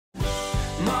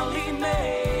Molly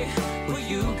May, will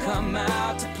you come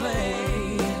out to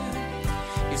play?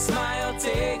 Your smile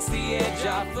takes the edge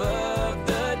off of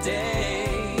the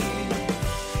day,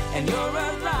 and you're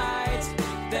a light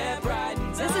that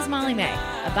brightens. This is Molly May,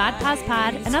 a Bod Pause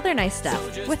Pod and other nice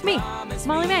stuff with me,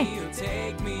 Molly May.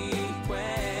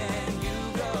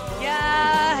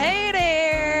 Yeah, hey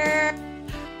there.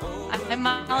 I'm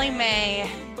Molly May,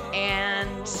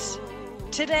 and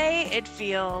today it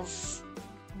feels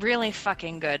really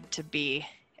fucking good to be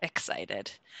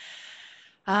excited.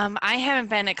 I haven't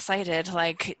been excited,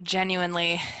 like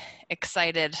genuinely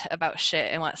excited about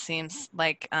shit in what seems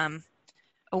like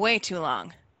way too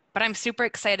long. But I'm super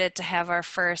excited to have our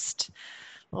first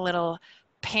little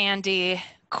pandy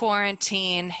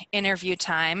quarantine interview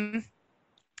time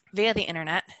via the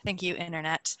internet. Thank you,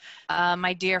 internet.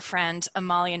 My dear friend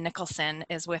Amalia Nicholson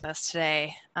is with us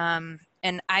today.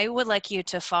 And I would like you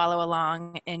to follow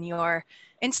along in your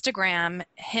Instagram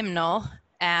hymnal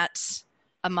at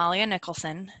Amalia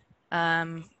Nicholson.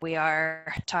 We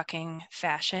are talking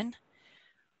fashion,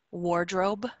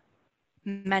 wardrobe,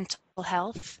 mental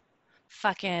health,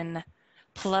 fucking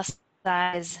plus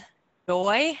size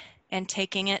joy, and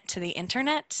taking it to the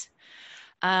internet.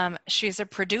 She's a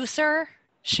producer.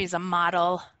 She's a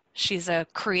model. She's a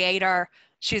creator.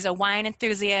 She's a wine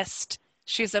enthusiast.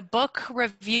 She's a book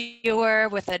reviewer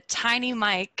with a tiny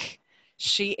mic.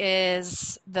 She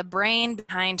is the brain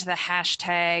behind the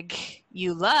hashtag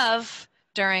you love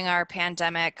during our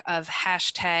pandemic of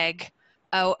hashtag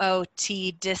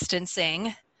OOT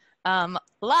distancing.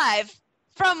 Live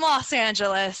from Los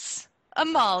Angeles,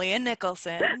 Amalia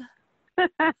Nicholson.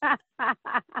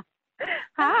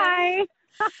 Hi.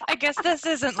 I guess this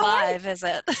isn't live, is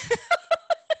it?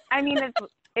 I mean,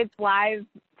 it's live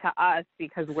to us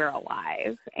because we're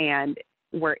alive and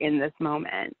we're in this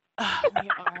moment. Oh, we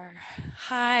are.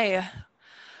 Hi.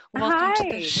 Welcome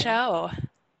to the show.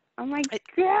 Oh my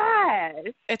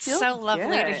gosh. It's so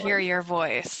lovely to hear your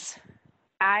voice.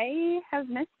 I have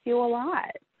missed you a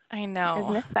lot. I know.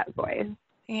 I've missed that voice.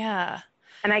 Yeah.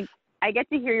 And I get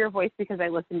to hear your voice because I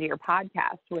listen to your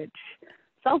podcast, which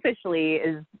selfishly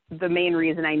is the main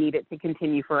reason I need it to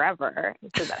continue forever,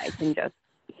 so that I can just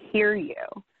hear you.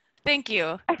 Thank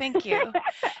you. Thank you.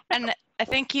 And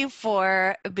thank you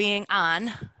for being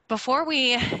on. Before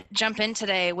we jump in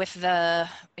today with the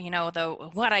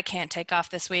what I can't take off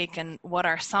this week and what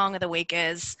our song of the week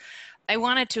is, I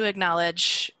wanted to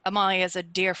acknowledge Amalia is a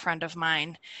dear friend of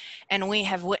mine, and we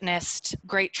have witnessed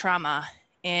great trauma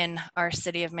in our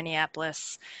city of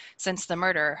Minneapolis since the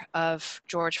murder of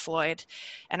George Floyd.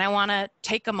 And I want to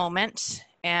take a moment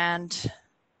and,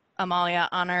 Amalia,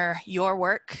 honor your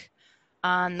work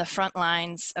on the front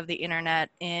lines of the internet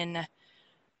in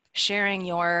sharing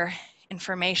your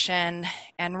information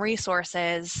and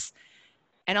resources,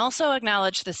 and also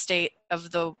acknowledge the state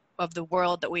of the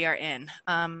world that we are in.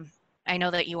 I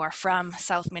know that you are from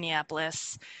South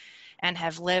Minneapolis and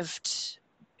have lived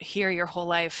here your whole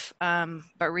life,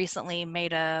 but recently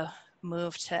made a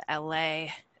move to LA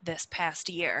this past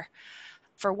year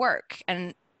for work.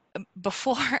 And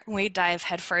before we dive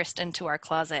headfirst into our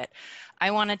closet,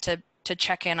 I wanted to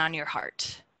check in on your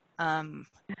heart, and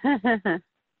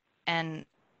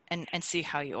see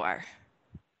how you are.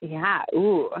 Yeah.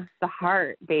 Ooh, the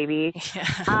heart, baby.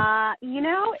 Yeah.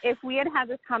 If we had had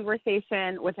this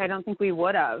conversation, which I don't think we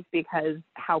would have, because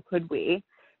how could we?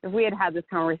 If we had had this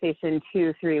conversation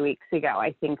 2-3 weeks ago,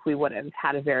 I think we would have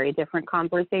had a very different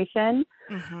conversation.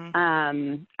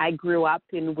 Mm-hmm. I grew up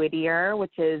in Whittier,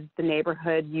 which is the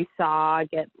neighborhood you saw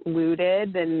get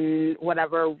looted and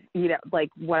whatever,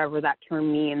 whatever that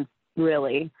term means,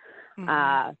 really.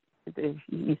 Mm-hmm.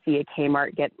 You see a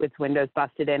Kmart get its windows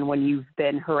busted in when you've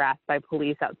been harassed by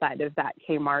police outside of that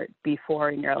Kmart before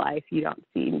in your life. You don't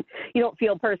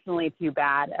feel personally too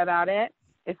bad about it,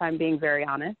 if I'm being very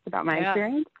honest about my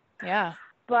experience. Yeah.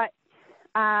 But,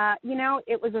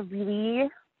 it was a really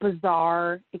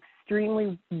bizarre,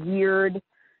 extremely weird,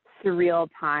 surreal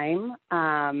time.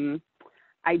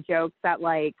 I joke that,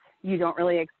 you don't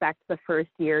really expect the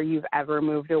first year you've ever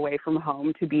moved away from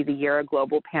home to be the year a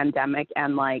global pandemic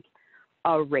and,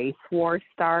 a race war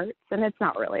starts. And it's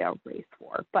not really a race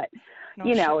war, but,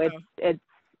 it's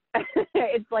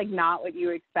not what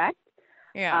you expect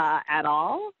at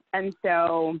all. And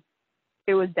so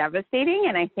it was devastating.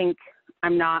 And I think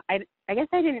I guess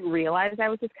I didn't realize I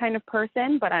was this kind of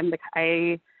person, but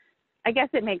I guess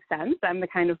it makes sense. I'm the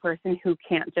kind of person who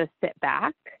can't just sit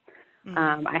back.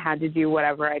 Mm-hmm. I had to do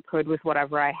whatever I could with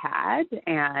whatever I had.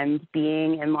 And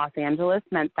being in Los Angeles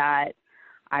meant that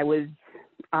I was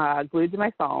glued to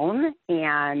my phone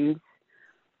and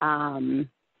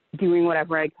doing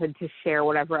whatever I could to share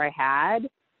whatever I had.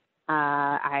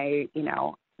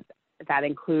 That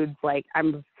includes, like,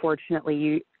 I'm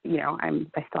fortunately,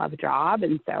 I still have a job.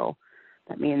 And so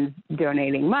that means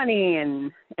donating money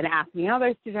and asking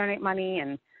others to donate money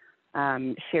and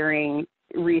sharing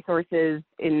resources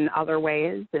in other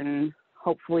ways, and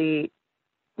hopefully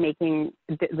making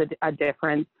a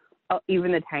difference,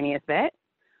 even the tiniest bit.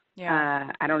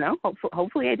 Yeah. I don't know.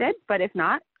 Hopefully I did, but if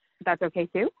not, that's okay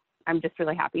too. I'm just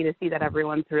really happy to see that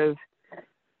everyone's sort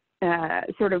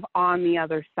of on the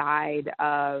other side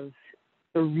of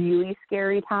the really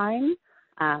scary time.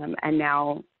 And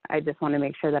now I just want to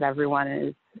make sure that everyone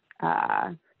is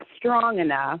strong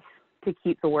enough to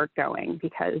keep the work going,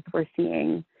 because we're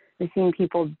seeing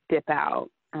people dip out,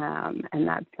 and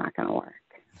that's not going to work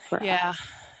for us.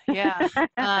 Yeah.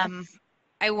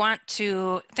 I want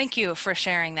to thank you for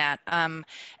sharing that. And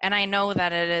I know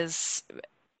that it's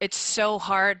so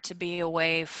hard to be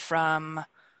away from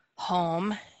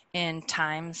home in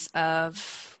times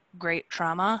of great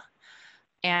trauma,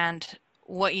 and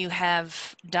what you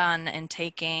have done in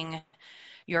taking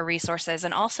your resources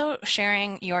and also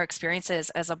sharing your experiences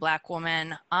as a Black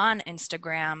woman on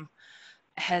Instagram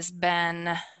has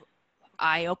been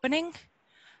eye-opening.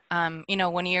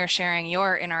 When you're sharing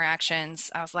your interactions,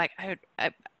 I was like,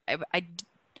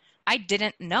 I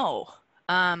didn't know.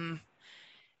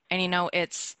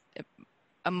 It's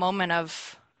a moment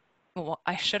of, well,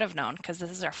 I should have known, because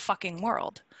this is our fucking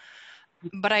world.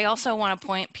 But I also want to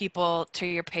point people to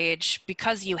your page,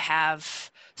 because you have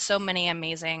so many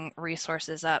amazing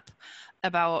resources up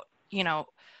about,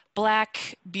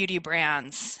 Black beauty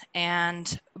brands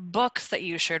and books that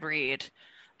you should read.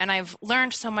 And I've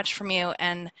learned so much from you,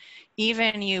 and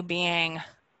even you being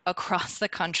across the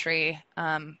country,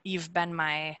 you've been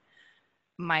my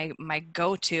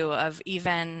go-to of,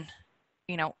 even,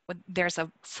 there's a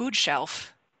food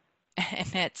shelf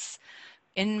and it's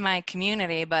in my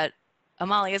community, but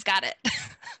Amalia's got it.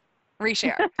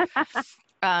 Reshare.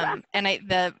 And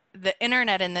the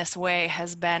internet in this way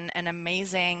has been an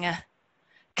amazing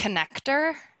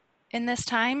connector in this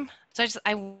time. So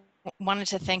I wanted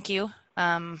to thank you.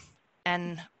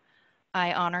 And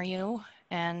I honor you,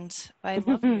 and I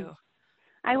love you.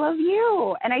 I love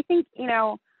you. And I think,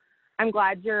 I'm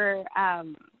glad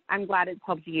I'm glad it's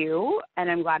helped you, and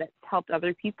I'm glad it's helped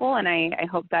other people. And I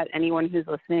hope that anyone who's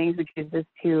listening who chooses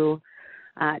to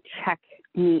check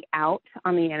me out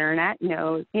on the internet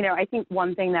knows, I think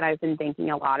one thing that I've been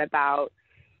thinking a lot about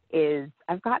is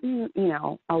I've gotten,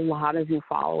 a lot of new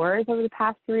followers over the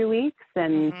past 3 weeks,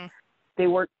 and they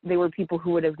were people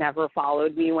who would have never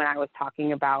followed me when I was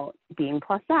talking about being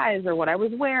plus size or what I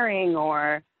was wearing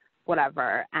or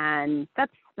whatever. And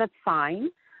that's fine.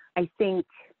 I think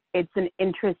it's an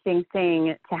interesting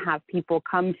thing to have people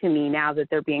come to me now that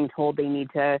they're being told they need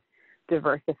to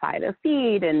diversify their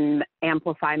feed and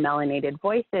amplify melanated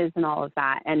voices and all of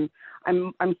that. And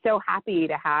I'm so happy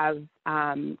to have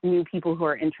new people who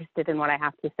are interested in what I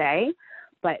have to say.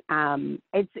 But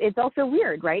it's also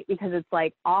weird, right? Because it's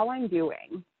like all I'm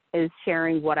doing is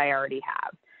sharing what I already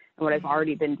have and what I've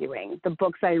already been doing. The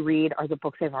books I read are the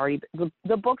books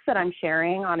the books that I'm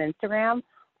sharing on Instagram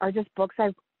are just books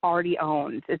I've already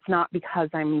owned. It's not because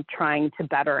I'm trying to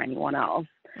better anyone else.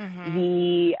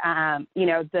 The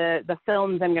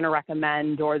films I'm going to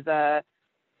recommend, or the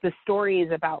stories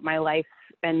about my life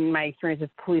and my experience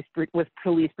with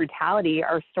police brutality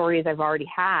are stories I've already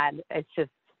had. It's just,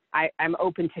 I'm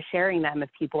open to sharing them if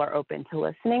people are open to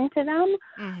listening to them.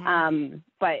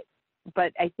 But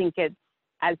I think it's,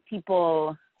 as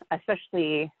people,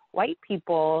 especially white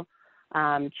people,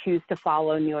 choose to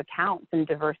follow new accounts and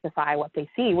diversify what they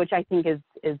see, which I think is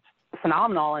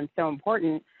phenomenal and so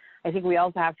important. I think we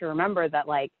also have to remember that,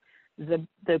 like, the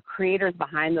creators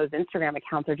behind those Instagram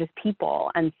accounts are just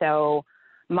people. And so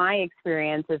my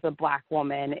experience as a Black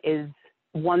woman is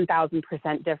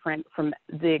 1,000% different from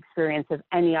the experience of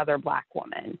any other Black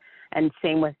woman. And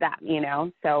same with them,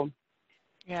 so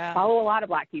yeah. Follow a lot of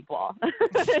Black people,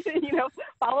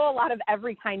 follow a lot of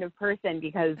every kind of person,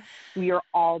 because we are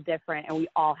all different and we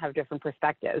all have different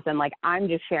perspectives. And, like, I'm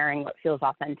just sharing what feels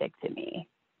authentic to me.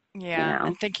 Yeah.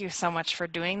 And thank you so much for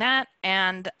doing that.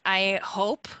 And I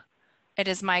hope, it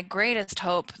is my greatest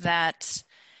hope, that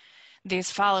these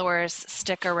followers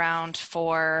stick around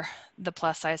for the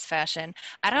plus size fashion.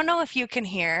 I don't know if you can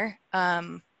hear,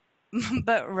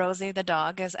 but Rosie the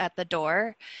dog is at the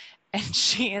door, and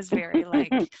she is very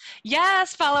like,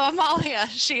 yes, follow Amalia.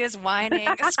 She is whining,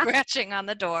 scratching on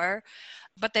the door,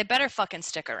 but they better fucking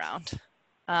stick around,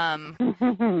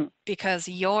 because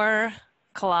your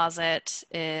closet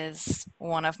is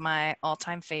one of my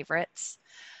all-time favorites.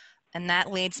 And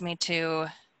that leads me to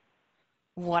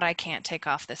what I can't take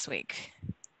off this week.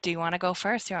 Do you want to go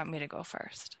first? Or you want me to go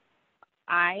first?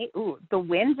 The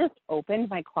wind just opened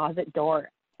my closet door.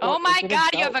 Oh my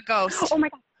God, you have a ghost. Oh my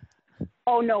God.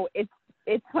 Oh no,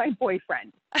 it's my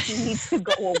boyfriend. He needs to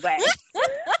go away.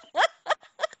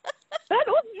 That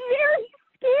was very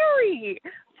scary.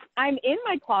 I'm in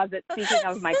my closet, speaking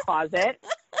of my closet,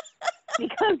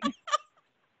 because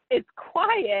it's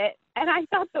quiet, and I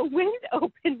thought the wind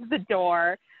opened the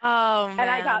door. Oh, man. And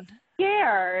I got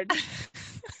scared.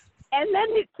 And then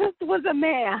it just was a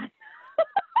man.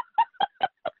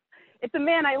 It's a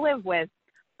man I live with,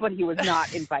 but he was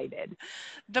not invited.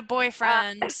 The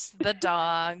boyfriend, the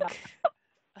dog.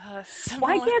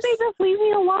 Why can't they just leave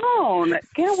me alone?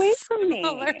 Get away from me.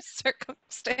 Similar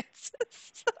circumstances.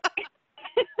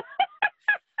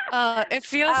 It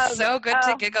feels so good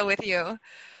to giggle with you.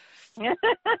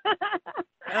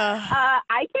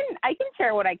 I can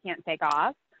share what I can't take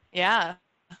off. Yeah.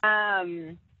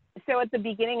 So at the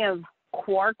beginning of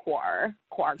Quar,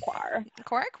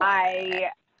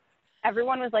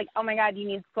 everyone was like, oh my God, you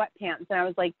need sweatpants. And I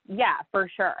was like, yeah, for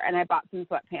sure. And I bought some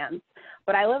sweatpants.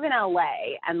 But I live in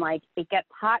LA, and like it gets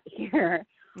hot here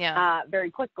very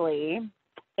quickly.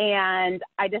 And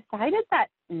I decided that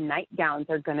nightgowns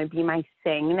are going to be my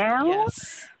thing now.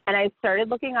 Yes. And I started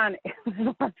looking on this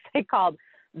website called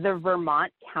the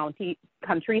Vermont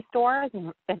Country Store.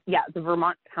 Yeah, the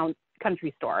Vermont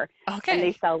Country Store. Okay. And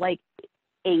they sell like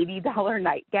 $80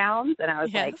 nightgowns. And I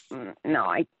was like, no,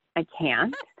 I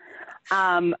can't.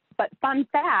 But fun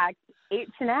fact,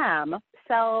 H&M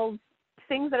sells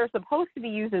things that are supposed to be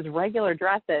used as regular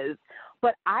dresses,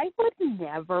 but I would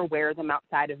never wear them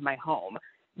outside of my home.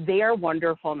 They are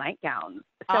wonderful nightgowns.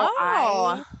 So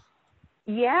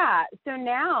so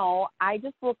now I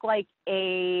just look like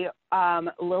a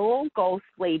little ghost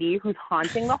lady who's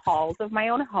haunting the halls of my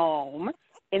own home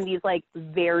in these like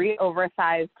very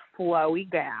oversized flowy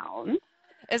gowns.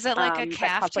 Is it like a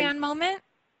caftan moment?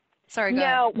 Sorry,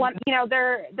 go ahead.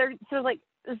 They're sort of like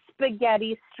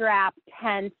spaghetti strap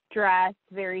tent dress,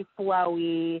 very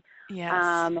flowy.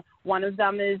 Yes. One of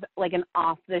them is like an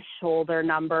off-the-shoulder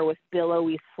number with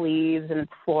billowy sleeves, and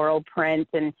it's floral print.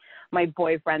 And my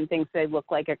boyfriend thinks they look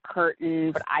like a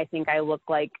curtain, but I think I look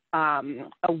like a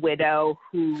widow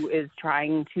who is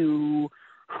trying to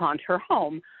haunt her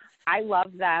home. I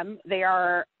love them. They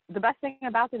are, the best thing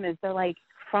about them is they're like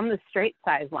from the straight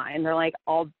size line. They're like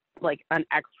all like an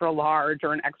extra large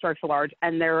or an extra large,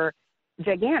 and they're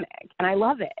gigantic, and I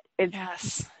love it.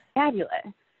 It's fabulous.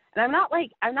 And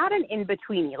I'm not an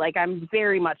in-betweeny. Like, I'm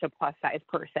very much a plus size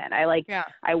person. I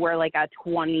wear like a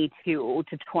 22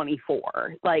 to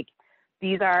 24. Like,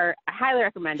 I highly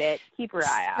recommend it. Keep your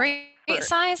eye out. Straight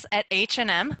size at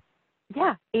H&M?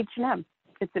 Yeah, H&M.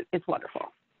 It's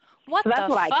wonderful. What the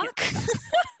fuck?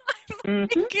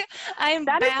 I'm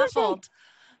baffled.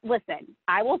 Listen,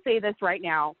 I will say this right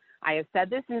now. I have said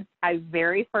this since I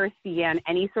very first began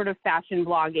any sort of fashion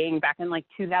blogging back in like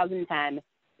 2010.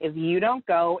 If you don't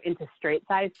go into straight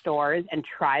size stores and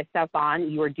try stuff on,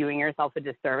 you are doing yourself a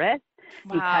disservice.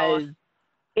 Wow.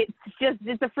 Because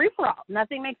it's a free-for-all.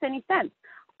 Nothing makes any sense.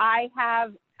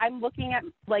 I'm looking at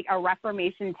like a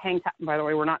Reformation tank top. By the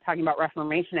way, we're not talking about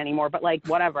Reformation anymore, but like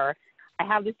whatever. I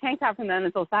have this tank top from them.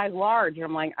 It's a size large. And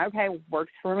I'm like, okay,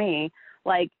 works for me.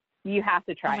 Like, you have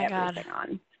to try everything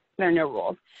on. There are no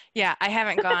rules. Yeah, I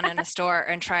haven't gone in a store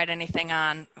and tried anything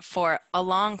on for a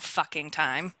long fucking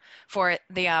time for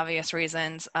the obvious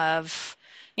reasons of,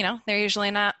 they're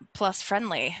usually not plus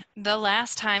friendly.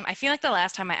 I feel like the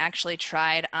last time I actually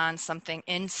tried on something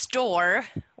in store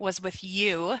was with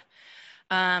you.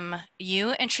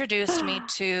 You introduced me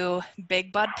to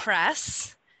Big Bud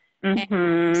Press. Mm-hmm.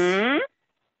 And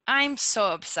I'm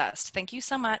so obsessed. Thank you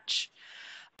so much.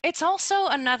 It's also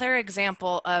another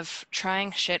example of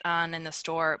trying shit on in the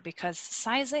store because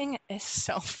sizing is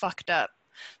so fucked up.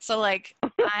 So like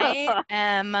I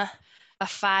am a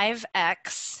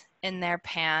 5X in their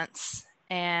pants,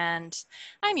 and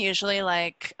I'm usually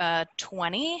like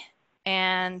 20.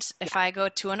 And if I go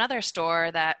to another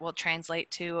store, that will translate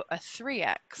to a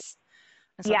 3X.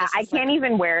 So yeah, I can't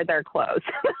even wear their clothes.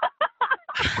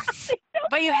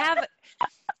 But you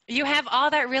have all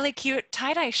that really cute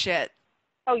tie-dye shit.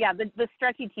 Oh yeah, the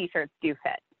stretchy t-shirts do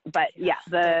fit, but yeah,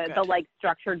 the like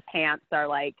structured pants are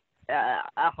like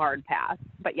a hard pass.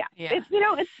 But yeah.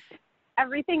 It's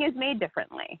everything is made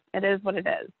differently. It is what it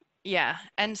is. Yeah,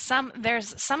 and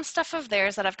there's some stuff of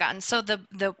theirs that I've gotten. So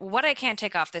the what I can't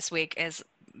take off this week is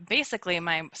basically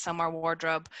my summer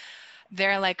wardrobe.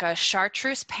 They're like a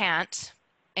chartreuse pant,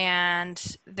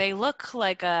 and they look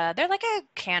like they're like a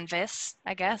canvas,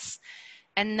 I guess.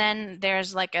 And then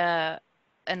there's like a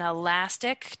an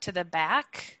elastic to the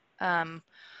back,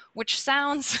 which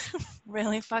sounds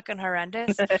really fucking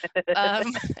horrendous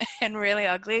and really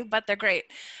ugly, but they're great.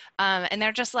 And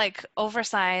they're just like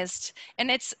oversized, and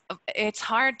it's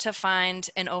hard to find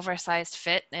an oversized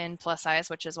fit in plus size,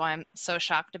 which is why I'm so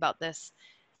shocked about this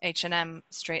H&M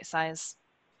straight size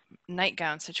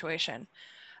nightgown situation,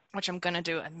 which I'm gonna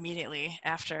do immediately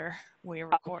after we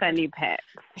record. I'll send you pics.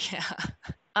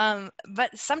 Yeah.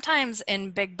 But sometimes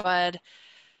in Big Bud,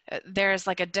 there's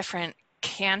like a different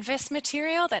canvas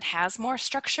material that has more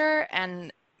structure,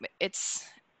 and it's,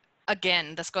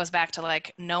 again, this goes back to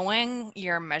like knowing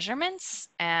your measurements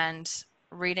and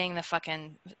reading the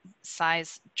fucking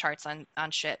size charts on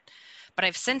shit. But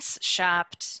I've since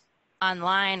shopped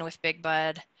online with Big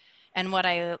Bud, and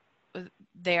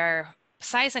they're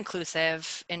size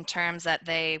inclusive in terms that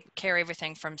they carry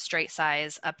everything from straight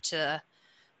size up to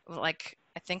like,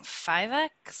 I think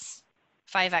 5X.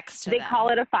 5X to They them. call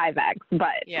it a 5X,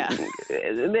 but yeah.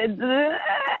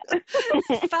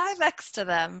 5X to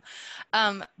them.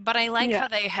 But I like how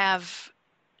they have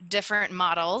different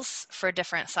models for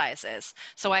different sizes.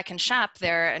 So I can shop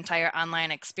their entire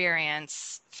online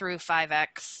experience through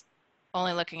 5X,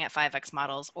 only looking at 5X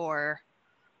models, or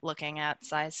looking at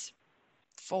size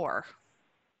 4,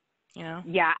 you know?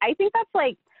 Yeah, I think that's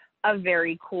like a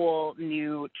very cool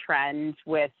new trend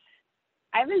with,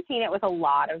 I haven't seen it with a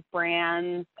lot of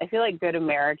brands. I feel like Good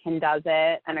American does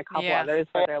it, and a couple others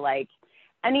where they're like,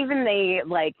 and even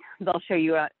they'll show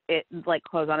you it like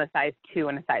clothes on a size 2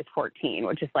 and a size 14,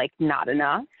 which is like not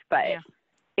enough, but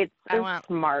it's a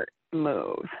smart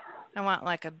move. I want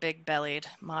like a big bellied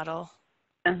model.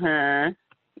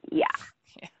 Yeah.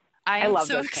 I'm love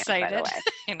so those excited. Pants,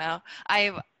 by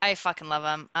the way. I fucking love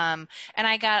them. And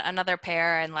I got another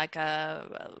pair in like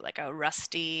a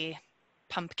rusty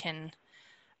pumpkin.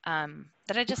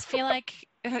 That I just feel like,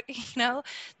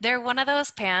 they're one of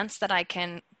those pants that I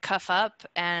can cuff up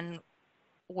and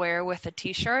wear with a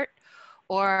t-shirt,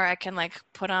 or I can like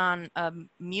put on a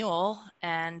mule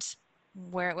and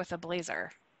wear it with a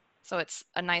blazer. So it's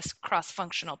a nice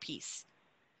cross-functional piece,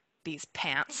 these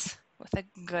pants with a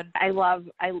good... I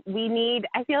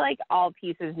feel like all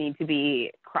pieces need to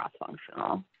be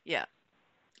cross-functional. Yeah.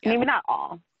 Maybe not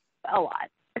all, but a lot.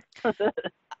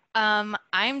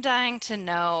 I'm dying to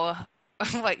know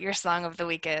what your song of the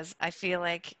week is. I feel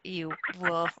like you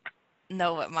will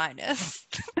know what mine is.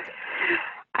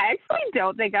 I actually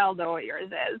don't think I'll know what yours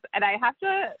is, and I have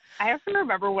to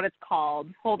remember what it's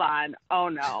called. Hold on. Oh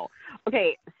no.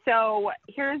 Okay, so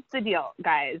here's the deal,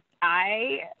 guys.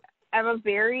 I am a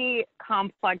very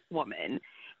complex woman,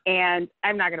 and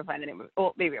I'm not gonna find the name of it.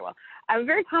 Well, maybe I will. I'm a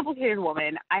very complicated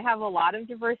woman. I have a lot of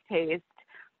diverse tastes.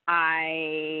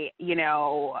 I,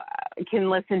 can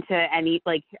listen to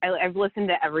I've listened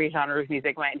to every genre of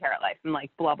music my entire life, and like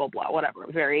blah, blah, blah, whatever.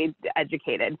 I'm very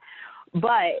educated.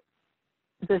 But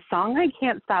the song I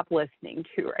can't stop listening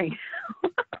to right now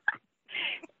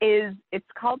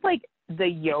it's called like the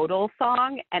Yodel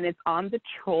song, and it's on the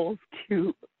Trolls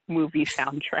 2 movie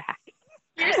soundtrack.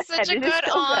 You're such a good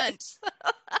aunt.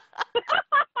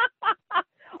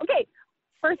 Okay,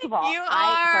 first of all, you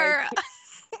are.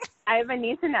 I have a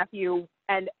niece and nephew,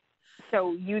 and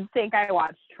so you'd think I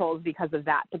watched Trolls because of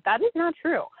that, but that is not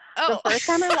true. Oh. The first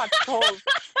time I watched Trolls...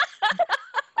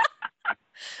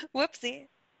 Whoopsie.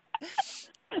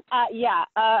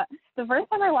 The first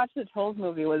time I watched the Trolls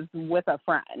movie was with a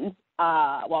friend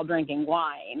while drinking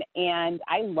wine, and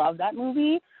I love that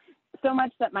movie so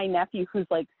much that my nephew, who's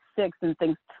like 6 and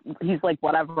thinks he's like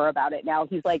whatever about it now,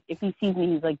 he's like, if he sees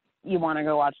me, he's like, you want to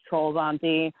go watch Trolls,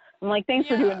 Auntie? I'm like, thanks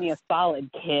for doing me a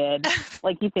solid, kid.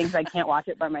 Like, he thinks I can't watch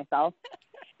it by myself.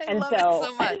 I love it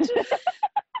so much.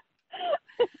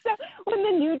 So when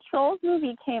the new Trolls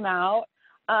movie came out,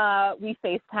 we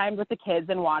FaceTimed with the kids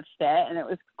and watched it, and it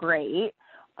was great.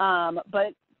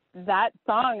 But that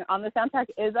song on the soundtrack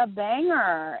is a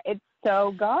banger. It's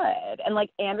so good. And like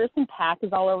Anderson .Paak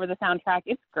is all over the soundtrack.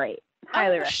 It's great.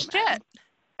 Highly recommend.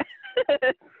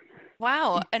 Shit.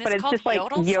 Wow. And it's called just like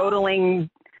yodeling.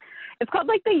 It's called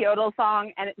like the Yodel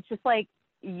song, and it's just like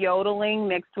yodeling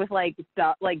mixed with like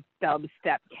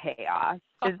dubstep chaos.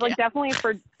 It's like definitely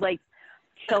for like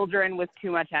children with too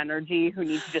much energy who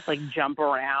need to just like jump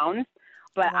around.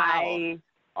 But I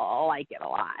like it a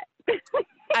lot.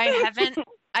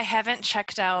 I haven't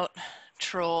checked out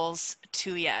Trolls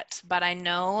 2 yet, but I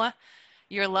know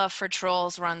your love for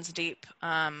Trolls runs deep,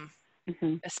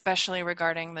 especially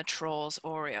regarding the Trolls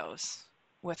Oreos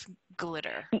with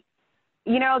glitter.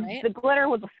 Right? The glitter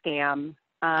was a scam.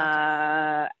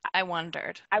 I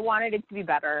wondered. I wanted it to be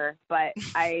better, but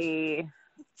I...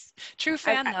 True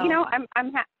fan, though.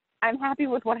 I'm happy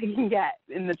with what I can get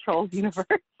in the Trolls universe.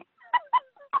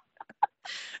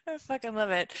 I fucking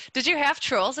love it. Did you have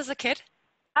trolls as a kid?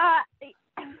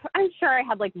 I'm sure I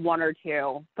had like one or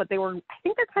two, but I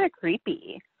think they're kind of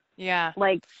creepy. Yeah.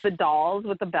 Like the dolls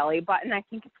with the belly button. I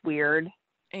think it's weird.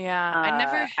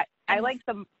 Yeah. I like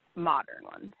the modern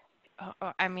ones.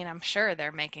 I mean, I'm sure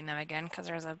they're making them again because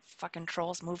there's a fucking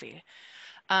Trolls movie.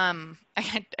 I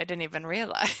didn't even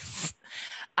realize.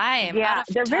 I am out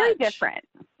of they're touch. very different.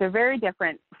 They're very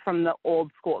different from the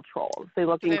old school Trolls. They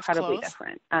look incredibly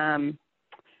different.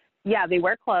 Yeah, they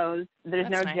wear clothes. There's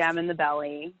That's no nice. gem in the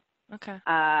belly. Okay.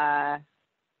 Yeah,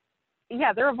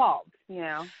 they're evolved, you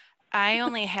know. I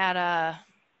only had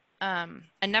I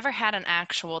never had an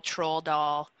actual troll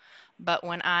doll, but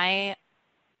when I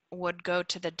would go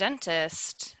to the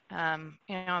dentist, I'm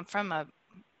from a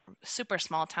super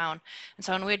small town, and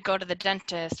so when we'd go to the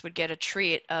dentist, we'd get a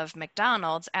treat of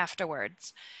McDonald's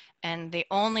afterwards, and the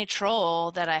only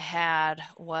troll that I had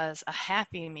was a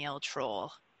Happy Meal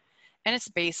troll, and it's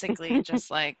basically just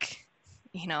like,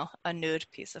 a nude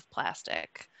piece of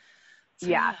plastic. So,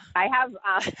 yeah, I have,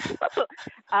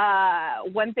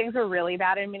 when things were really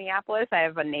bad in Minneapolis, I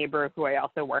have a neighbor who I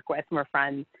also work with, and we're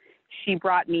friends. She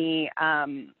brought me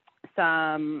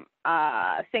some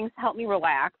things to help me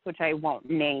relax, which I won't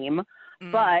name,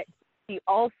 but she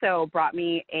also brought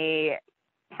me a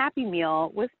Happy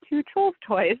Meal with 2 Trolls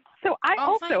toys. So I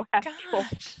also have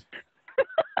trolls.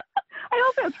 I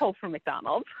also have trolls from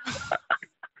McDonald's.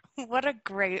 What a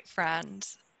great friend.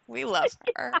 We love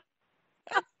her.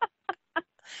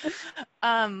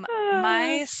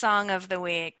 My song of the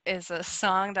week is a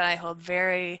song that I hold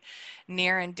very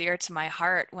near and dear to my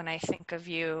heart when I think of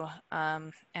you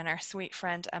and our sweet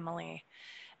friend Emily,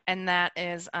 and that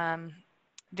is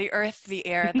the earth, the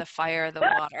air, the fire, the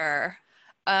water.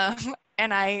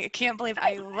 And I can't believe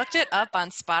I looked it up on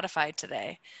Spotify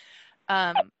today.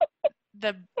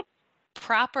 The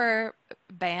proper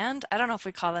band, I don't know if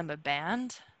we call them a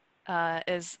band,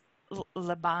 is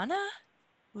Labana?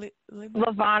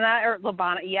 Lavana or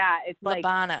Labana, yeah, it's like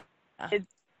Labana. It's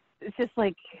just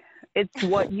like it's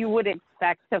what you would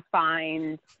expect to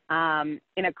find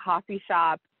in a coffee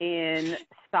shop in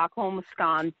Stockholm,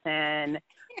 Wisconsin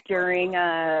during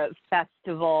a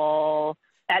festival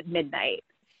at midnight.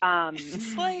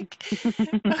 It's like,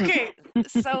 okay,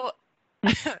 so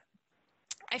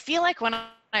I feel like when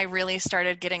I really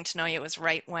started getting to know you, it was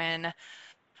right when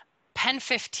Pen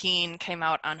 15 came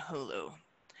out on Hulu.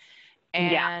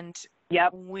 And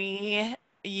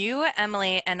you,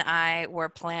 Emily, and I were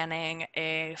planning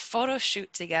a photo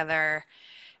shoot together,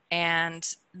 and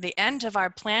the end of our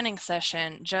planning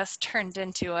session just turned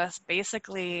into us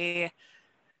basically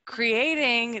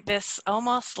creating this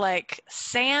almost like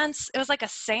it was like a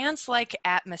seance-like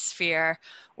atmosphere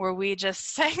where we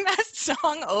just sang that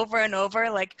song over and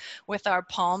over, like with our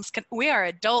palms. We are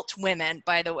adult women,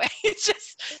 by the way,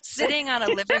 just sitting on a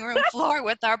living room floor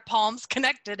with our palms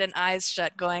connected and eyes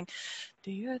shut going,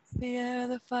 the earth, the air,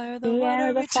 the fire, the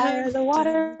water, the fire, the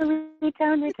water,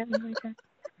 return.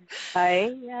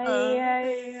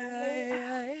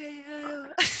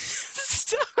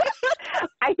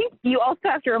 I think you also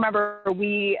have to remember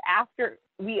we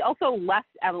also left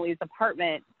Emily's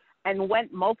apartment and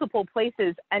went multiple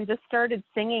places and just started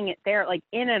singing it there, like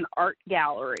in an art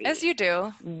gallery. As you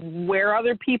do. Where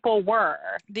other people were.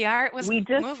 The art was We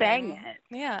just moving. sang it.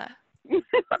 Yeah.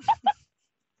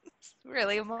 It's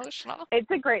really emotional.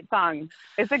 It's a great song.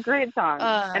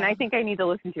 And I think I need to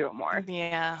listen to it more.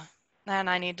 Yeah. And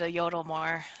I need to yodel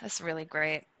more. That's really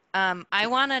great. I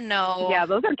want to know. Yeah,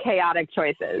 those are chaotic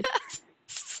choices.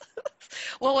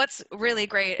 Well, what's really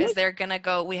great is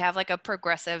we have like a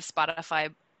progressive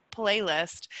Spotify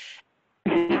playlist.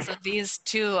 And so these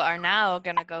two are now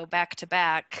going to go back to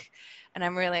back. And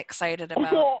I'm really excited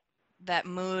about that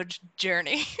mood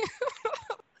journey.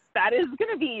 That is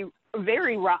going to be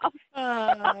very rough.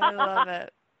 I love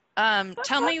it.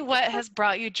 Tell me what has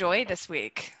brought you joy this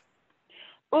week.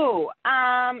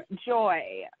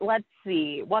 Joy. Let's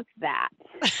see. What's that?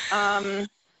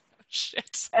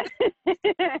 Shit.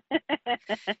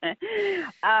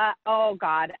 Oh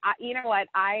God. You know what?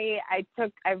 I'm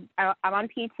on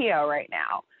PTO right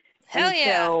now. Hell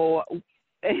yeah. So,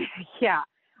 yeah.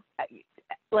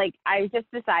 Like, I just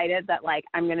decided that, like,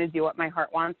 I'm going to do what my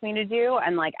heart wants me to do.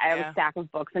 And, like, I have a stack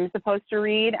of books I'm supposed to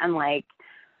read. And, like,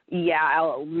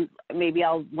 I'll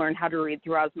learn how to read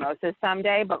through osmosis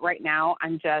someday. But right now,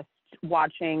 I'm just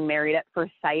watching Married at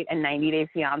First Sight and 90 Day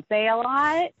Fiancé a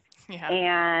lot. Yeah.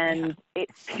 And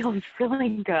it feels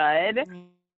really good.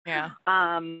 Yeah.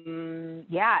 And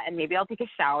maybe I'll take a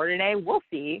shower today. We'll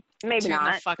see. Maybe Tune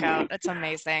not. the fuck out. It's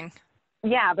amazing.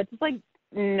 Yeah, but just like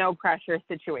no pressure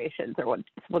situations are what's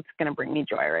going to bring me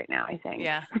joy right now, I think.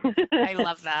 Yeah. I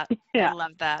love that. Yeah. I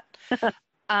love that.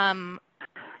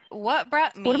 What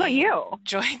brought me What about you?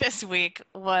 joy this week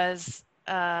was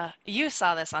you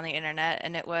saw this on the internet,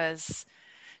 and it was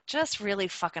just really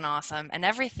fucking awesome. And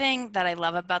everything that I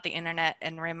love about the internet,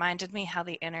 and reminded me how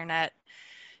the internet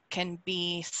can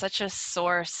be such a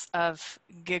source of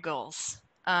giggles.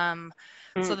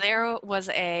 So there was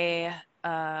a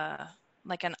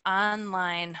like an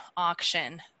online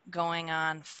auction going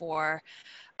on for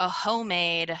a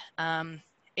homemade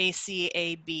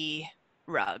ACAB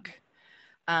rug.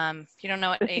 You don't know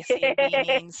what ACAB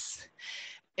means?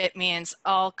 It means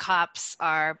all cops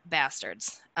are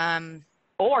bastards.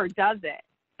 Or does it?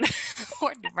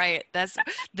 Right.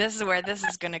 This is where this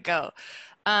is gonna go.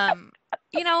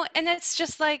 You know, and it's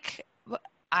just like,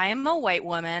 I'm a white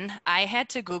woman. I had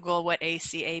to Google what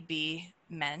ACAB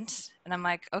meant, and I'm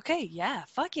like, okay, yeah,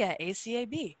 fuck yeah,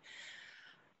 ACAB.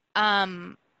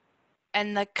 And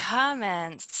the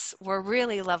comments were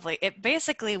really lovely. It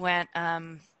basically went,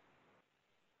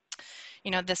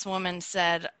 you know, this woman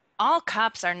said, all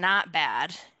cops are not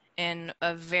bad, in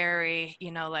a very,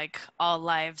 you know, like, all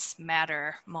lives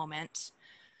matter moment.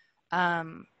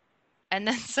 And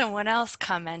then someone else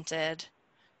commented,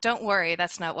 don't worry,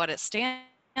 that's not what it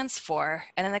stands for.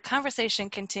 And then the conversation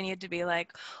continued to be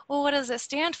like, well, what does it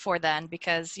stand for then?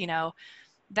 Because, you know,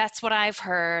 that's what I've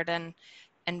heard, and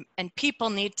people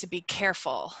need to be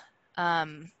careful.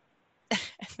 And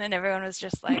then everyone was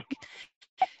just like,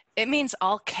 it means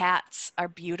all cats are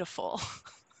beautiful.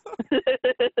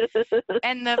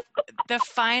 And the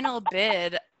final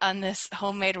bid on this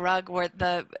homemade rug, where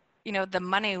the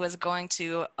money was going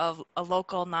to a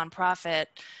local nonprofit,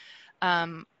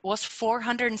 was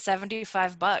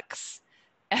 $475,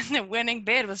 and the winning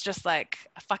bid was just like,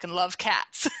 I fucking love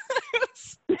cats.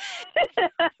 It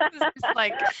was just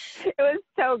like, it was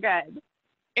so good.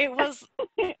 It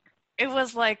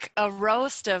was like a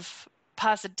roast of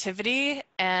positivity,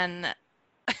 and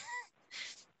it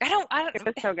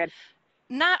was so good.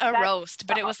 Not a roast,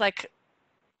 but it was like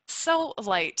so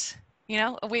light. You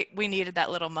know, we needed that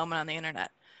little moment on the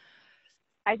internet.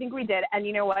 I think we did. And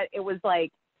you know what? It was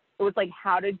like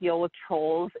how to deal with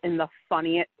trolls in the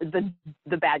funny, the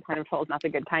bad kind of trolls, not the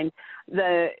good kind.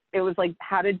 It was like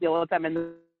how to deal with them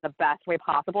in the best way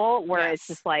possible, where Yes. it's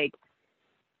just like,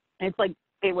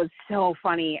 it was so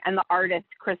funny. And the artist,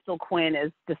 Crystal Quinn,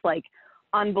 is just like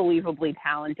unbelievably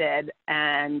talented.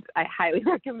 And I highly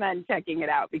recommend checking it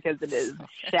out because it is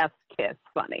chef's kiss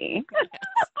funny. Yes.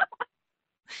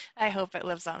 I hope it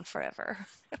lives on forever.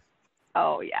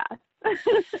 Oh, yeah.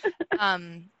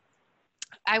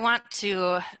 I want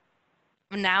to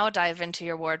now dive into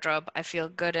your wardrobe. I feel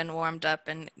good and warmed up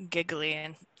and giggly,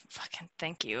 and fucking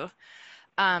thank you.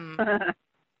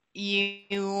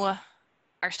 You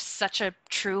are such a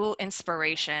true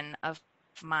inspiration of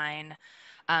mine,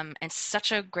 and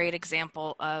such a great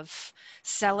example of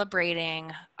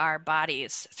celebrating our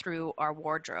bodies through our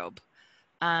wardrobe.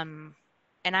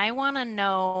 And I want to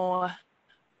know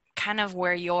kind of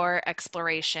where your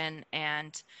exploration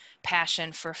and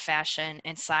passion for fashion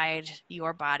inside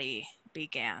your body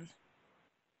began.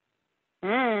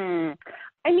 I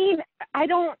mean, I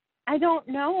don't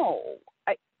know.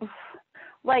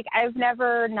 I've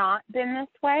never not been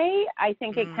this way. I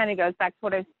think it kind of goes back to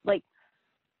what I was like.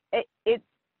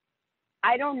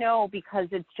 I don't know, because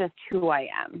it's just who I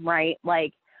am, right?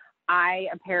 Like, I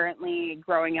apparently,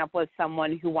 growing up, was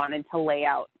someone who wanted to lay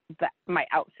out my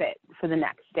outfit for the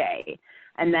next day.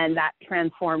 And then that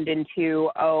transformed into,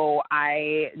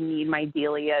 I need my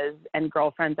Delia's and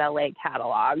Girlfriend's LA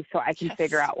catalog so I can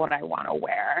figure out what I want to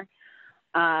wear.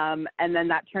 And then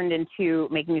that turned into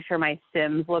making sure my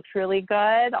Sims looked really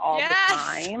good all the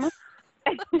time.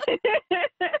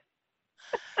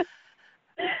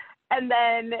 And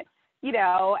then, you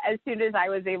know, as soon as I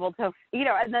was able to, you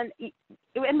know,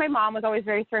 and my mom was always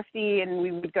very thrifty, and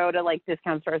we would go to like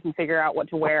discount stores and figure out what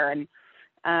to wear. And,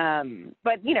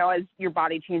 but you know, as your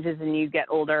body changes and you get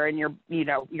older and you're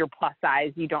plus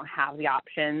size, you don't have the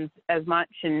options as much.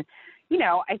 And, you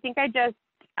know, I think I just,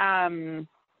 I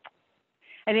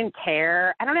didn't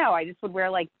care. I don't know. I just would wear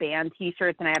like band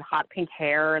t-shirts, and I had hot pink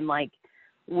hair, and I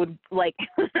remember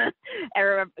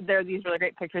there are these really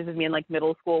great pictures of me in like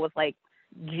middle school with like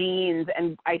jeans,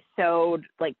 and I sewed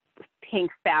like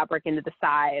pink fabric into the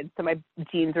sides, so my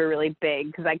jeans were really big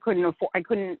because I couldn't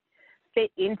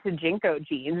fit into Jinko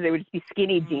jeans. They would just be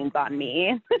skinny jeans on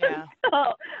me. Yeah.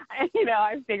 So, you know,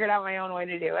 I figured out my own way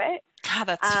to do it. God,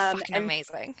 that's fucking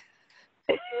amazing.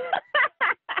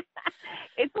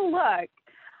 It's a look.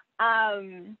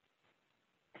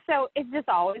 so it's just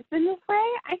always been this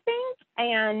way, I think.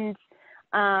 And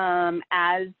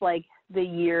as like the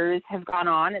years have gone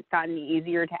on, it's gotten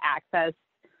easier to access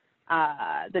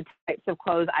the types of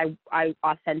clothes I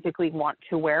authentically want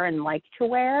to wear and like to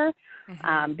wear,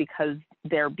 because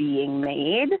they're being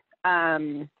made.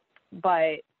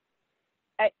 But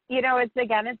you know, it's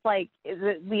like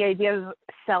the idea of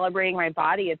celebrating my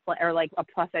body. It's like, or like a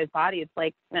plus size body. It's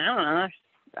like, I don't know.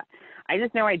 I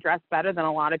just know I dress better than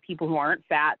a lot of people who aren't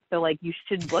fat. So like, you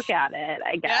should look at it,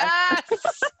 I guess.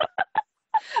 Yes.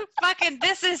 Fucking,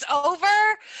 this is over.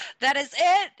 That is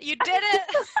it. You did it.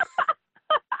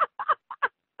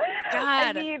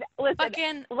 God. I mean, listen,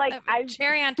 fucking like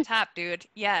cherry on top, dude.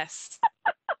 Yes.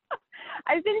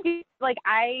 I've been like,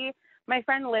 my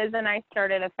friend Liz and I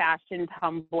started a fashion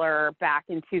Tumblr back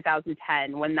in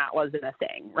 2010 when that wasn't a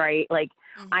thing, right? Like,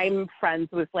 I'm friends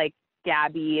with like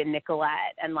Gabby and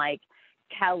Nicolette and like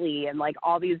Kelly and like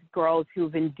all these girls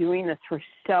who've been doing this for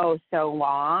so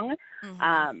long.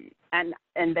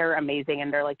 And they're amazing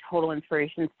and they're like total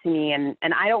inspirations to me. And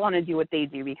I don't want to do what they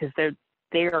do because they're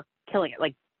killing it.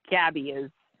 Like Gabby is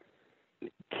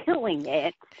killing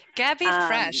it. Gabby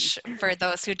Fresh, for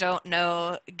those who don't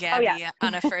know Gabby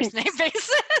on a first name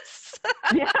basis.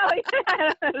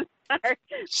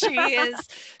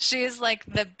 She is like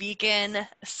the beacon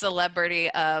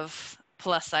celebrity of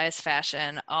plus size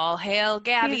fashion. All hail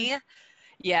Gabby.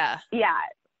 Yeah.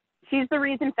 She's the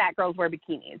reason fat girls wear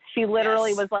bikinis. She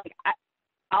literally was like,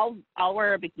 I'll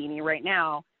wear a bikini right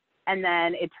now. And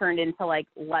then it turned into like,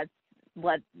 let's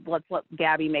let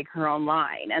Gabby make her own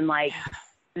line. And like,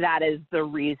 that is the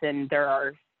reason there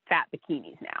are fat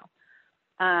bikinis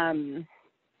now.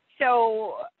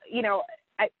 So, you know,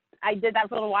 I did that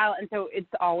for a little while. And so it's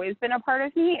always been a part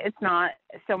of me. It's not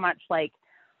so much like,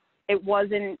 it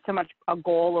wasn't so much a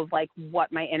goal of like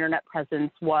what my internet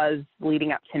presence was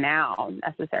leading up to now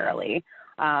necessarily.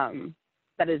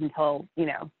 That is until, you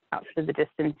know, Outfit of the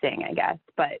Distancing, I guess.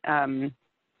 But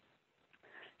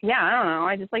yeah, I don't know.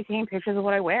 I just like taking pictures of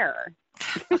what I wear.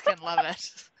 I fucking love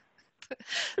it.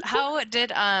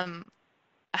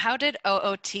 How did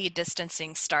OOT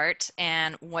distancing start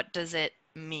and what does it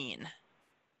mean?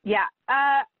 Yeah.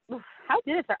 How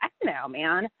did it start? I don't know,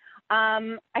 man.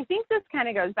 I think this kind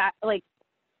of goes back, like,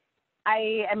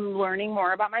 I am learning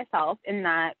more about myself in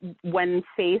that when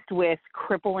faced with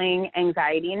crippling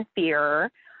anxiety and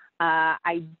fear,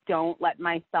 I don't let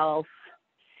myself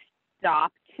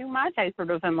stop too much. I sort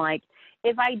of am like,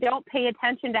 if I don't pay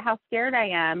attention to how scared I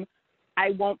am, I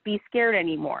won't be scared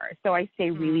anymore. So I stay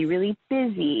really, really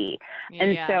busy.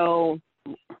 And so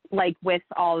like with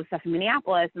all the stuff in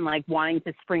Minneapolis and like wanting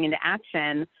to spring into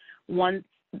action, once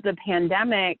the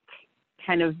pandemic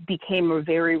kind of became a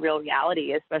very real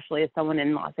reality, especially as someone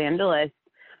in Los Angeles,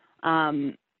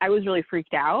 I was really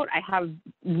freaked out. I have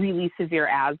really severe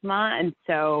asthma. And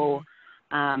so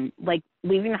like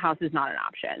leaving the house is not an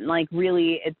option. Like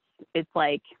really it's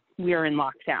like we are in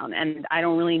lockdown and I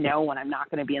don't really know when I'm not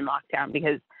going to be in lockdown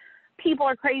because people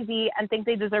are crazy and think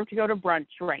they deserve to go to brunch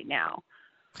right now.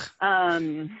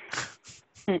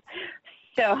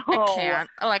 So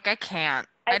I can't.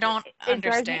 I don't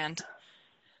understand.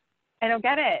 I don't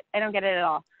get it. I don't get it at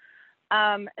all.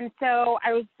 And so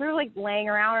I was sort of like laying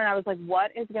around and I was like, what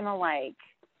is going to like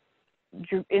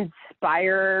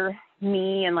inspire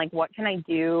me and like, what can I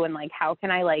do? And like, how can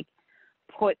I like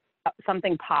put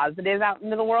something positive out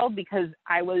into the world? Because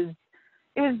it was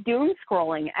doom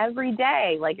scrolling every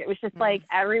day. Like, it was just like,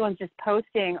 everyone's just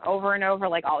posting over and over,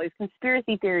 like all these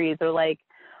conspiracy theories or like,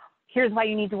 here's why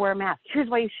you need to wear a mask. Here's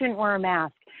why you shouldn't wear a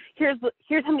mask. Here's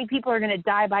how many people are going to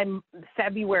die by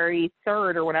February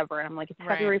 3rd or whatever. And I'm like, it's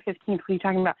February 15th. What are you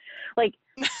talking about? Like,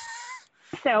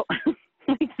 so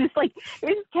it's just like, it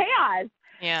was chaos.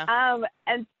 Yeah.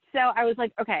 And so I was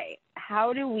like, okay,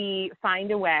 how do we find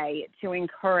a way to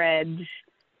encourage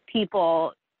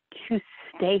people to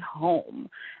stay home?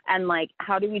 And like,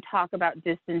 how do we talk about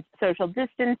social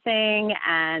distancing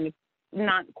and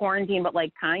not quarantine, but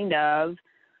like kind of.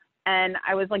 And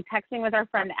I was like texting with our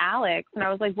friend Alex and I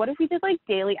was like, what if we did like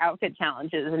daily outfit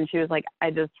challenges? And she was like,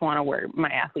 I just want to wear my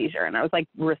athleisure. And I was like,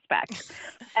 respect.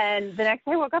 And the next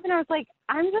day I woke up and I was like,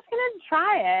 I'm just going to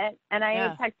try it. And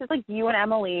I texted like you and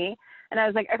Emily and I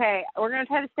was like, okay, we're going to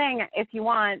try this thing if you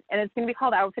want. And it's going to be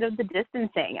called Outfit of the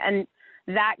Distancing. And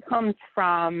that comes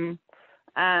from,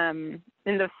 in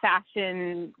the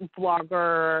fashion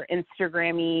blogger,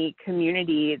 Instagram-y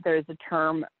community, there's a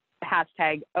term,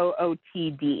 hashtag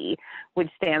OOTD, which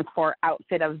stands for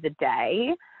Outfit of the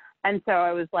Day. And so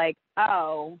I was like,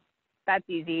 oh, that's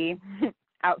easy.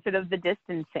 Outfit of the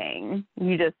Distancing.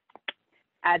 You just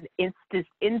add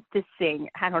instancing.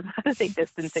 I don't know how to say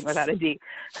distancing without a D.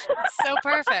 So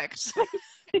perfect.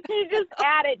 You just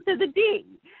add it to the D.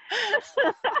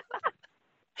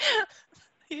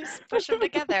 You just push them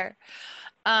together.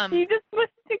 You just push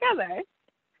it together.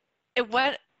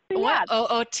 What Yeah.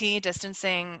 OOT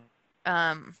distancing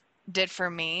did for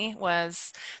me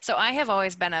was, so I have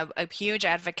always been a huge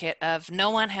advocate of no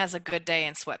one has a good day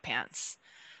in sweatpants.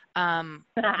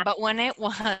 But when it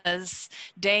was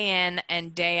day in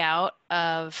and day out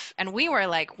of, and we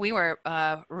were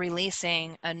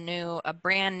releasing a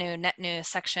brand new net new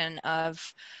section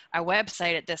of our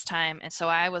website at this time. And so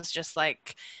I was just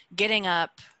like getting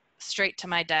up straight to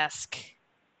my desk,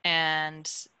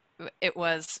 and it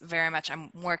was very much,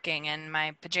 I'm working in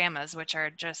my pajamas, which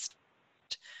are just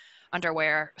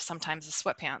underwear, sometimes the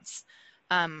sweatpants.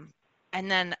 And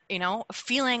then,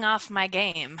 feeling off my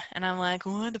game. And I'm like,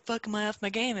 what the fuck am I off my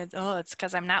game? It's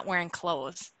because I'm not wearing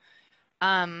clothes.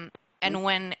 And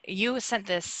when you sent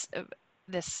this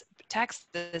text,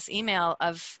 this email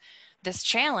of this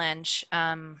challenge,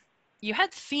 you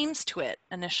had themes to it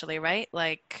initially, right?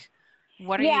 Like,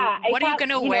 what are you going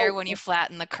to wear when you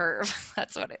flatten the curve?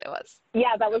 That's what it was.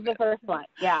 Yeah, that was the first one.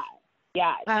 Yeah.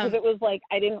 Yeah, because it was like,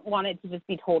 I didn't want it to just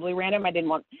be totally random.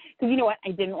 Because you know what?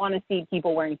 I didn't want to see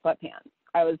people wearing sweatpants.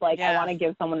 I was like, I want to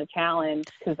give someone a challenge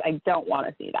because I don't want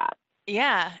to see that.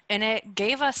 Yeah, and it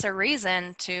gave us a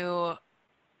reason to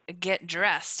get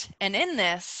dressed. And in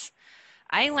this,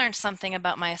 I learned something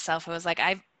about myself. It was like,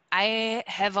 I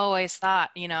have always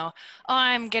thought,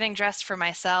 I'm getting dressed for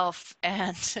myself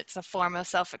and it's a form of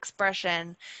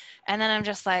self-expression. And then I'm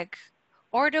just like,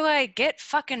 or do I get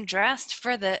fucking dressed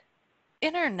for the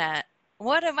internet?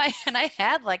 What am I? And I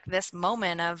had like this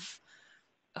moment of,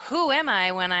 who am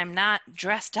I when I'm not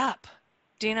dressed up?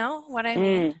 Do you know what I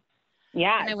mean?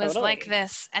 Yeah, and it was like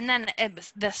this. And then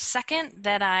the second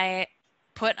that I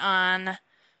put on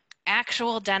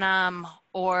actual denim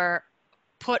or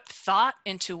put thought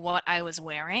into what I was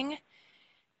wearing,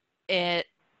 it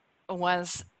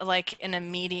was like an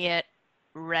immediate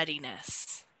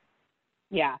readiness.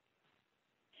 Yeah.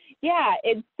 Yeah,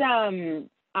 it's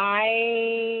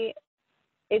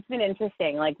been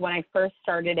interesting. Like when I first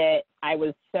started it, I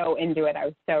was so into it. I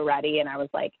was so ready, and I was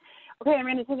like, okay, I'm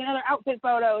going to take another outfit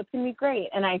photo. It's going to be great.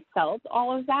 And I felt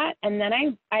all of that. And then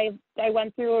I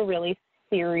went through a really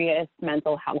serious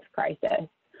mental health crisis.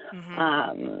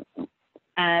 Mm-hmm.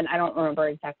 And I don't remember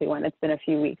exactly when. It's been a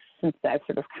few weeks since I've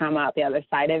sort of come out the other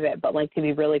side of it. But like, to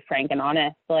be really frank and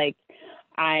honest, like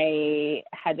I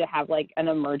had to have like an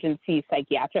emergency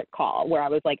psychiatric call where I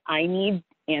was like, I need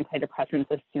antidepressants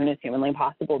as soon as humanly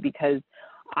possible because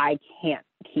I can't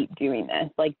keep doing this.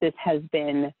 Like, this has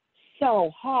been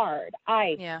so hard.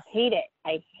 I hate it.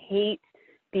 I hate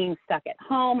being stuck at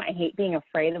home. I hate being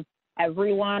afraid of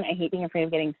everyone. I hate being afraid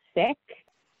of getting sick.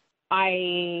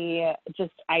 I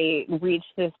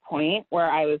reached this point where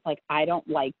I was like, I don't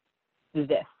like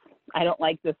this. I don't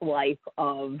like this life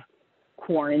of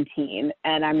quarantine,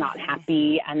 and I'm not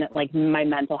happy, and that like my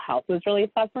mental health was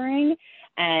really suffering.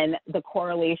 And the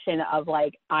correlation of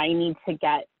like, I need to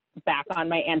get back on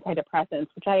my antidepressants,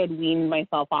 which I had weaned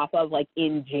myself off of like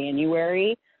in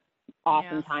January,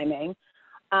 awesome timing.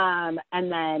 And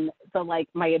then the like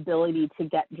my ability to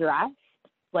get dressed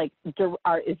like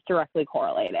is directly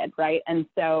correlated, right? And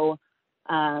so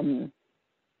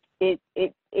it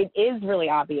is really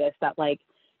obvious that like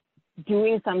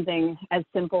doing something as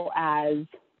simple as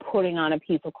putting on a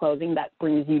piece of clothing that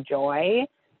brings you joy,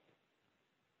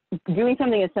 doing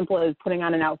something as simple as putting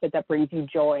on an outfit that brings you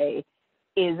joy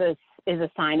is a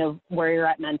sign of where you're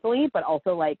at mentally, but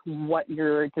also like what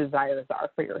your desires are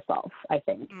for yourself, I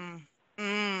think.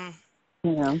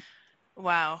 Yeah.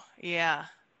 Wow. Yeah.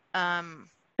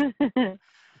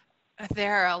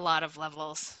 There are a lot of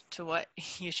levels to what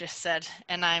you just said,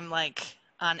 and I'm like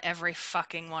on every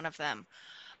fucking one of them.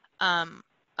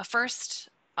 First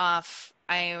off,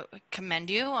 I commend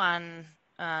you on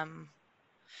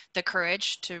the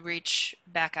courage to reach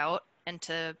back out and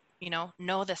to,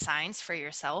 know the signs for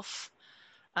yourself,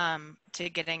 to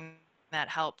getting that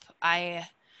help. I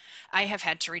have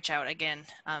had to reach out again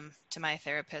to my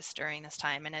therapist during this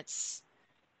time, and it's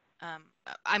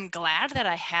I'm glad that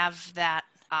I have that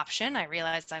option. I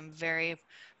realize I'm very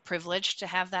privileged to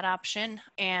have that option.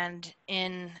 And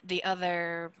in the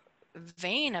other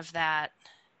vein of that,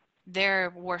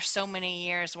 there were so many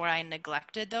years where I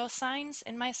neglected those signs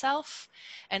in myself.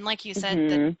 And like you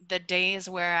said, the days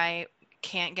where I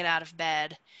can't get out of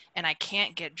bed and I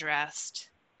can't get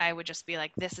dressed, I would just be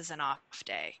like, this is an off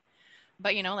day.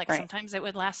 But, sometimes it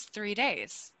would last 3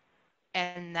 days.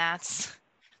 And that's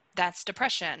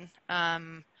depression.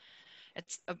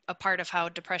 it's a part of how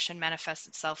depression manifests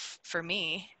itself for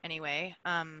me anyway.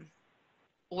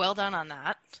 Well done on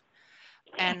that.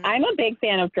 And I'm a big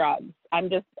fan of drugs. I'm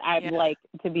Yeah. like,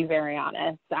 to be very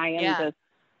honest, I am Yeah. just,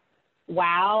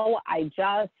 wow, I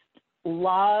just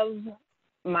love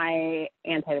my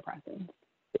antidepressants.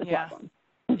 Just Yeah. love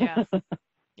them.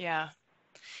 Yeah.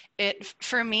 Yeah.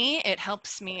 For me, it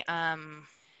helps me,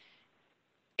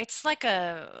 it's like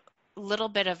a little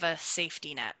bit of a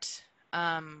safety net.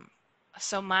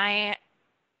 So my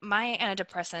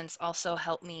antidepressants also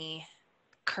help me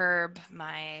curb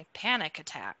my panic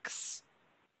attacks.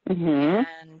 Mm-hmm.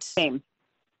 And Same.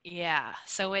 yeah,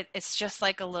 so it's just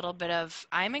like a little bit of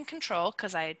I'm in control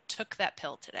because I took that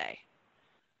pill today.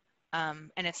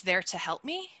 And it's there to help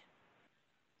me.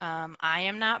 I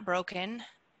am not broken.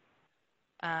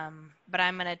 But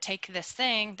I'm going to take this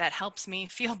thing that helps me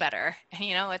feel better.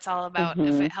 And, it's all about if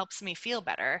Mm-hmm. it helps me feel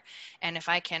better. And if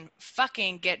I can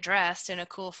fucking get dressed in a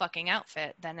cool fucking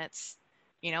outfit, then it's,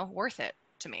 worth it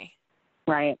to me.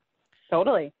 Right.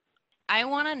 Totally. I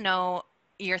want to know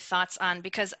your thoughts on,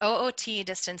 because OOT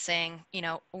distancing,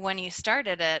 when you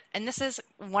started it, and this is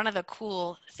one of the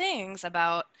cool things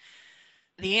about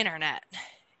the internet,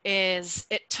 is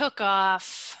it took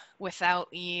off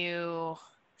without you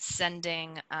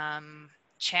sending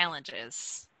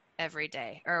challenges every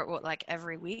day or like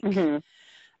every week. Mm-hmm.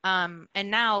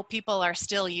 And now people are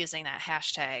still using that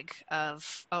hashtag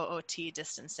of OOT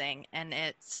distancing, and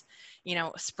it's,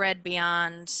 spread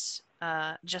beyond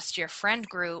just your friend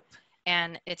group.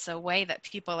 And it's a way that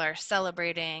people are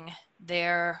celebrating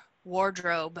their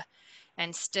wardrobe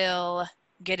and still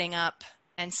getting up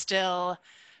and still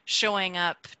showing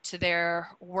up to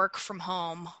their work from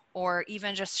home, or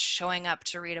even just showing up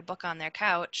to read a book on their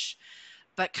couch,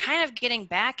 but kind of getting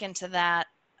back into that,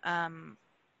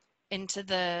 into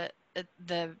the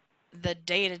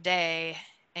day-to-day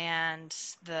and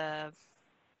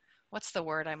what's the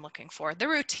word I'm looking for? The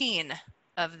routine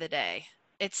of the day.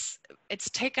 It's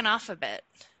taken off a bit.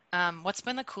 What's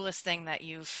been the coolest thing that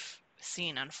you've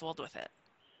seen unfold with it?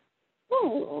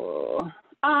 Ooh.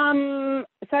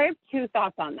 So I have two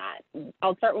thoughts on that.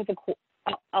 I'll start with the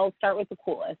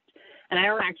coolest, and I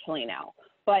don't actually know,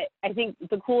 but I think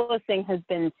the coolest thing has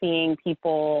been seeing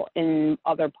people in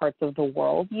other parts of the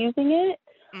world using it.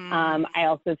 I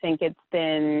also think it's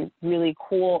been really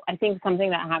cool. I think something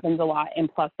that happens a lot in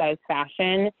plus size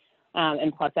fashion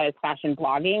and plus size fashion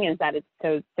blogging is that it's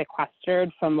so sequestered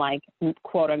from like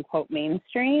quote unquote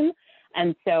mainstream.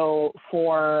 And so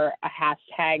for a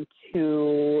hashtag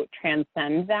to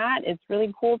transcend that, it's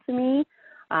really cool to me.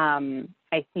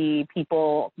 I see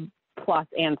people plus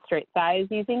and straight size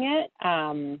using it,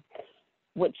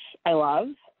 which I love.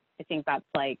 I think that's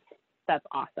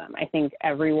awesome. I think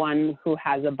everyone who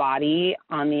has a body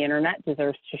on the internet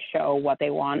deserves to show what they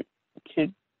want to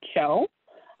show,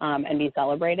 and be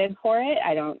celebrated for it.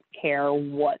 I don't care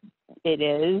what it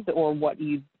is or what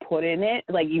you put in it,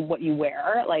 what you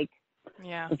wear.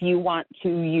 Yeah. If you want to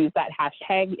use that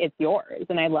hashtag, it's yours.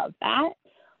 And I love that.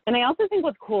 And I also think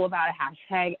what's cool about a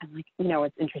hashtag, and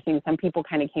it's interesting. Some people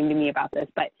kind of came to me about this,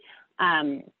 but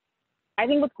I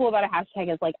think what's cool about a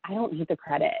hashtag is I don't need the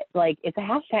credit. It's a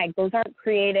hashtag. Those aren't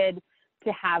created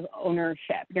to have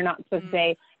ownership. You're not supposed to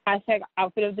say hashtag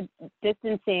outfit of the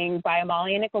distancing by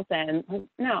Amalia Nicholson.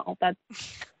 No,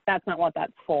 that's not what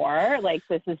that's for.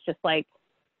 This is just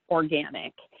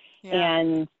organic. Yeah.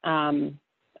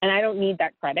 And I don't need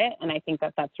that credit. And I think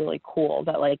that that's really cool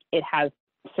that it has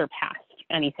surpassed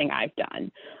anything I've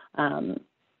done.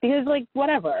 Because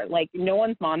whatever, no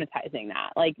one's monetizing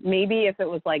that. Maybe if it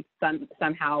was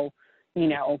somehow,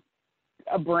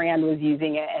 a brand was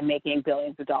using it and making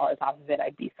billions of dollars off of it,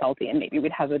 I'd be salty and maybe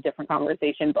we'd have a different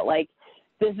conversation. But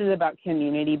this is about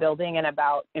community building and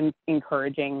about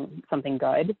encouraging something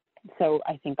good. So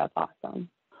I think that's awesome.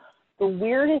 The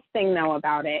weirdest thing though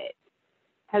about it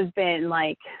has been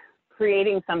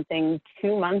creating something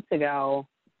 3 months ago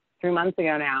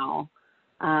now,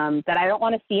 that I don't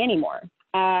want to see anymore.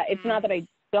 It's not that I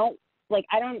don't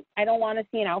I don't want to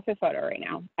see an outfit photo right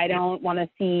now. I don't want to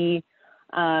see,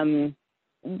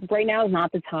 right now is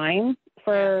not the time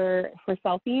for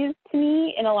selfies to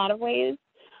me in a lot of ways.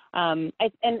 I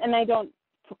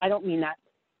don't mean that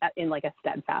in a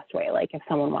steadfast way. If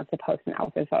someone wants to post an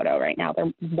outfit photo right now,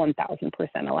 they're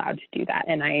 1000% allowed to do that.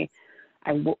 And I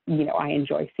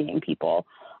enjoy seeing people.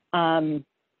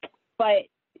 But,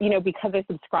 because I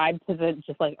subscribe to the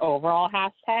just overall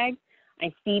hashtag,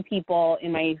 I see people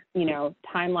in my,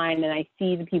 timeline, and I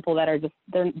see the people that are just,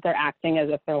 they're acting as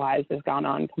if their lives have gone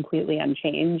on completely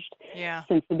unchanged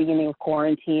since the beginning of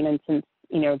quarantine and since,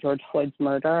 George Floyd's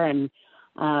murder. And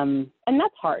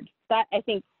that's hard. That I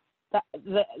think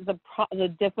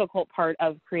the difficult part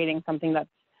of creating something that's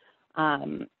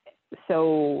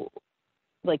so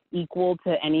like equal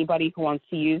to anybody who wants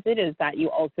to use it is that you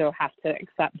also have to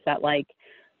accept that like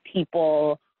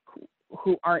people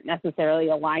who aren't necessarily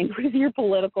aligned with your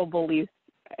political beliefs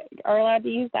are allowed to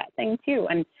use that thing too,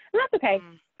 and that's okay.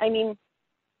 I mean,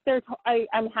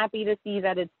 I'm happy to see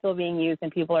that it's still being used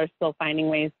and people are still finding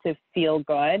ways to feel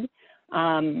good.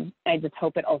 I just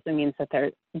hope it also means that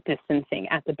they're distancing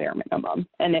at the bare minimum,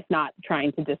 and if not,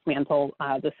 trying to dismantle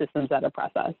the systems that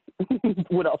oppress us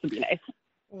would also be nice.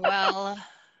 Well,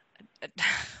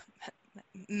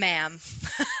 ma'am,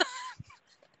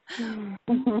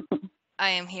 I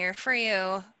am here for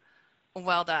you.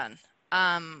 Well done.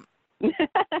 I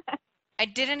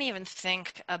didn't even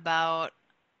think about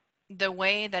the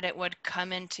way that it would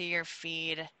come into your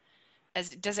feed.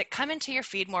 Does it come into your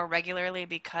feed more regularly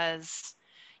because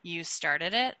you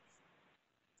started it?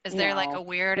 Is there like a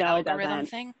weird algorithm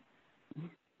thing?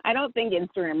 I don't think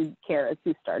Instagram cares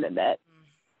who started it,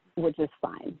 which is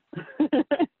fine.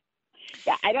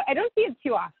 Yeah, I don't see it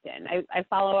too often. I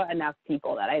follow enough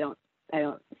people that I don't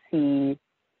see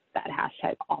that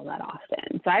hashtag all that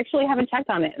often. So I actually haven't checked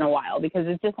on it in a while because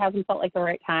it just hasn't felt like the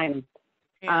right time.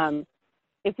 Yeah.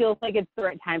 It feels like it's the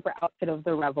right time for Outfit of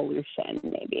the Revolution,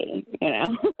 maybe, you know?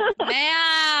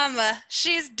 Ma'am,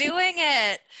 she's doing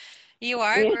it. You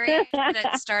are great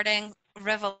at starting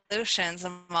revolutions,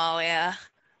 Amalia.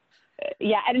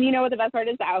 Yeah, and you know what the best part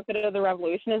is? The Outfit of the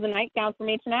Revolution is a nightgown from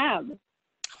H&M.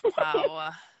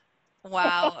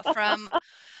 Wow.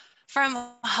 From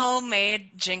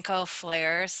homemade Jinko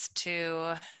flares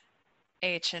to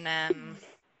H&M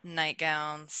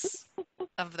nightgowns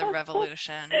of the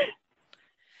revolution.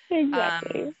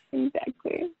 Exactly.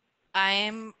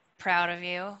 I'm proud of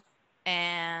you,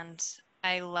 and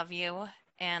I love you,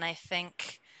 and I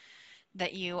think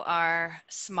that you are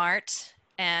smart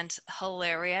and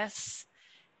hilarious,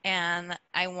 and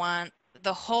I want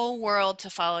the whole world to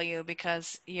follow you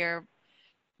because your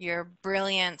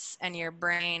brilliance and your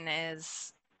brain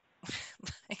is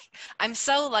I'm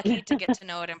so lucky to get to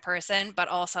know it in person, but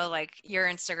also like your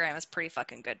Instagram is pretty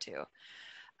fucking good too.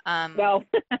 Well,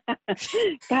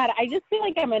 God, I just feel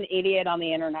like I'm an idiot on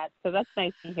the internet, so that's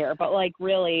nice to hear. But like,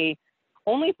 really,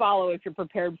 only follow if you're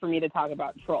prepared for me to talk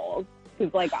about trolls,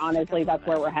 because like honestly, that's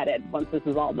where we're headed once this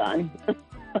is all done.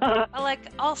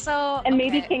 Like also, and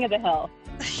maybe King of the Hill.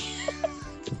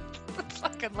 I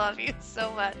fucking love you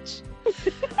so much.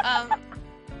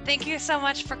 Thank you so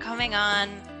much for coming on.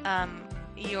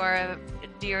 You are a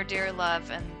dear, dear love,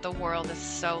 and the world is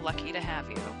so lucky to have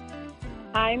you.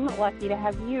 I'm lucky to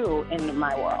have you in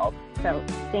my world. So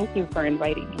thank you for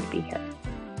inviting me to be here.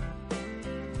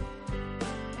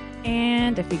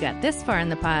 And if you got this far in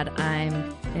the pod,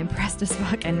 I'm impressed as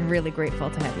fuck and really grateful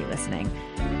to have you listening.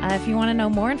 If you want to know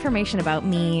more information about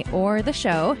me or the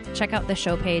show, check out the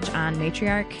show page on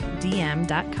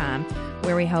matriarchdm.com,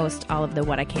 where we host all of the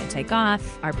What I Can't Take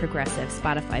Off, our progressive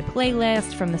Spotify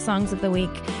playlist from the songs of the week,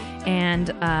 and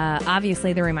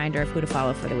obviously the reminder of who to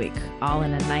follow for the week, all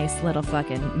in a nice little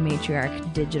fucking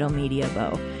Matriarch digital media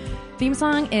bow. Theme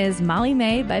song is Molly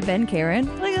May by Ben Karen.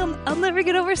 Like, I'll never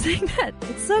get over saying that.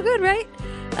 It's so good, right?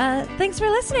 Thanks for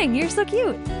listening. You're so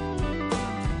cute.